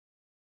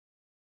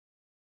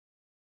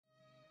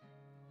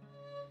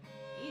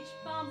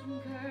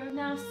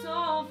sound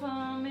so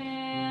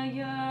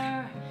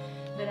familiar,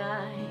 but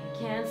I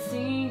can't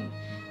seem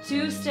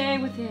to stay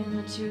within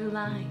the two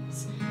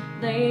lines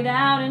laid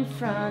out in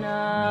front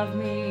of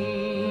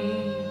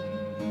me.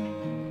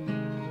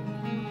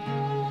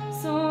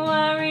 So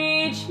I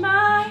reach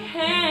my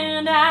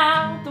hand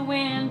out the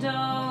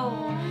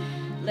window,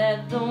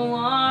 let the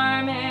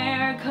warm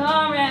air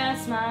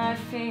caress my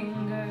fingers,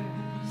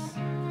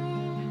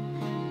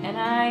 and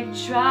I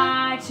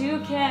try to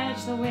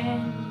catch the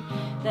wind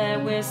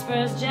that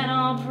whispers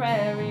gentle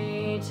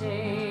prairie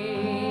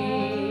tales.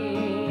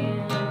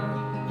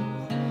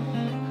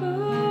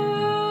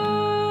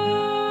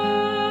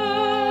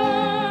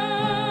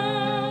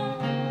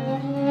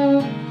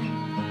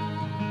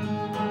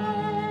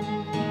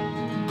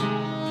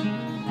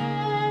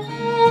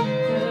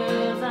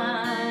 Cause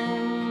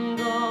I'm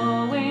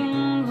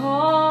going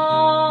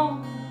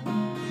home.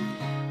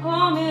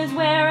 Home is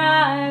where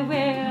I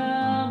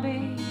will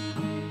be,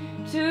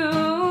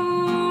 to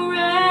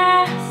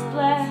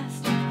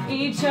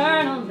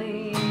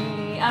eternally.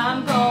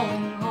 I'm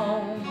going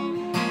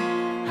home.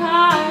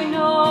 I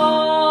know,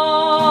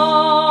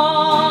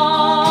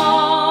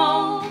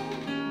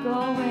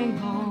 going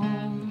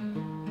home.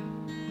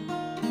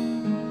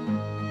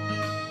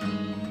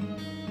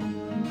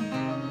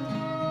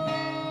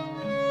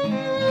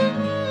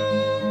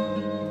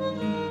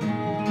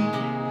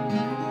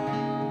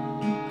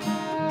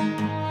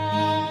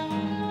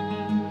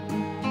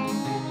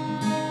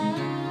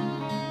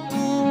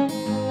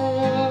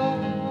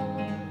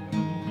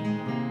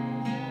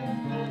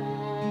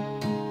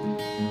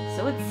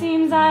 So it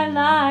seems I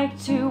like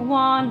to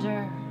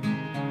wander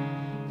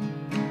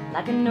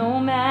like a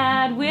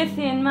nomad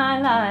within my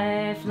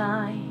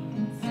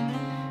lifelines.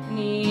 And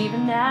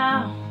even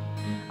now,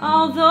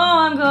 although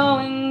I'm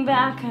going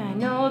back, I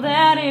know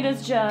that it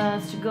is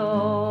just to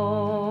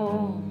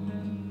go.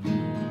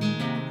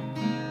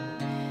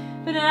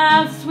 But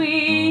as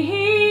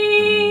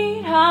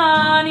sweet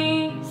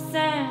honey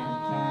scent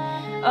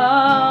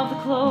of the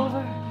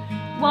clover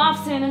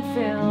wafts in and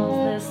fills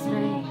this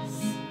space,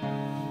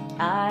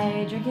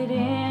 I drink it in,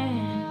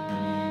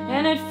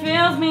 and it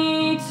fills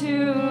me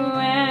too,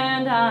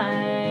 and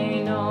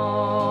I know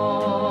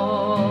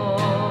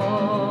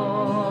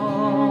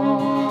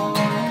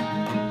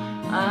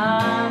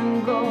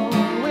I'm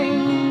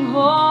going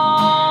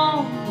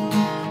home.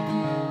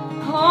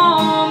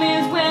 Home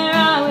is where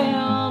I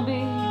will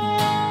be,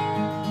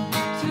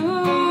 to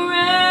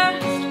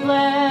rest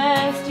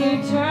blessed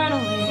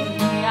eternally.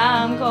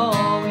 I'm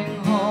going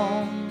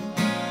home.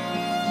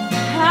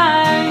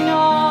 I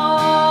know.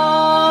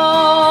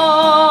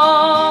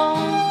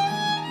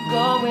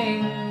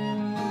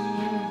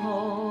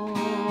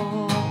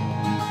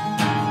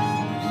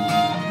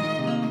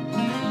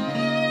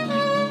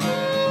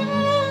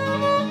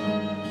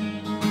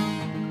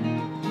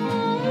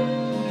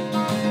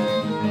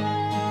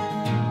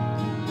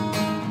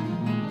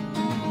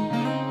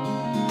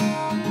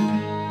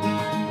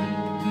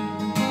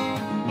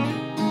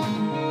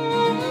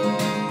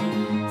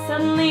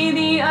 Suddenly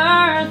the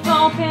earth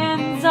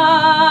opens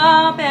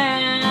up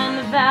and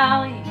the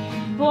valley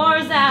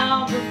pours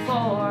out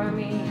before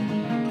me.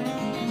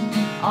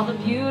 All the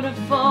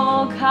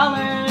beautiful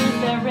colors,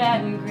 they're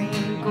red and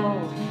green,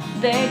 gold,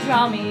 they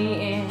draw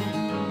me in.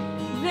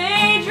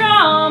 They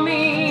draw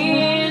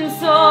me in,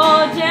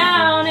 so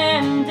down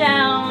and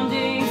down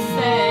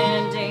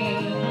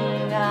descending,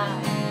 I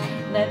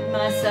let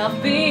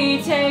myself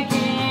be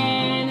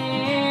taken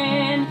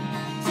in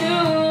to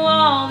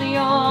all the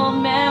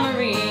old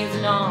memories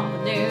and all the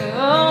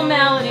new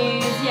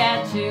melodies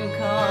yet to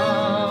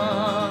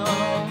come.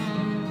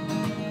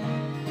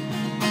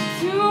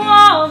 To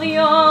all the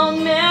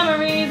old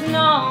memories and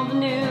all the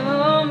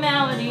new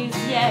melodies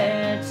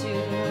yet to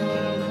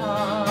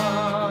come.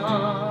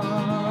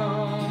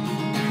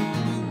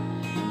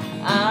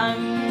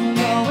 I'm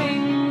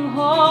going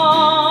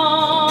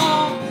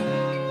home.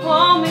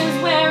 Home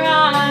is where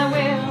I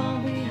will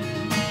be,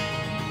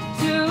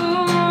 to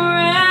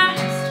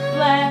rest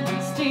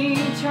blessed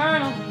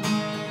eternally.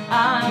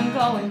 I'm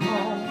going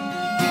home.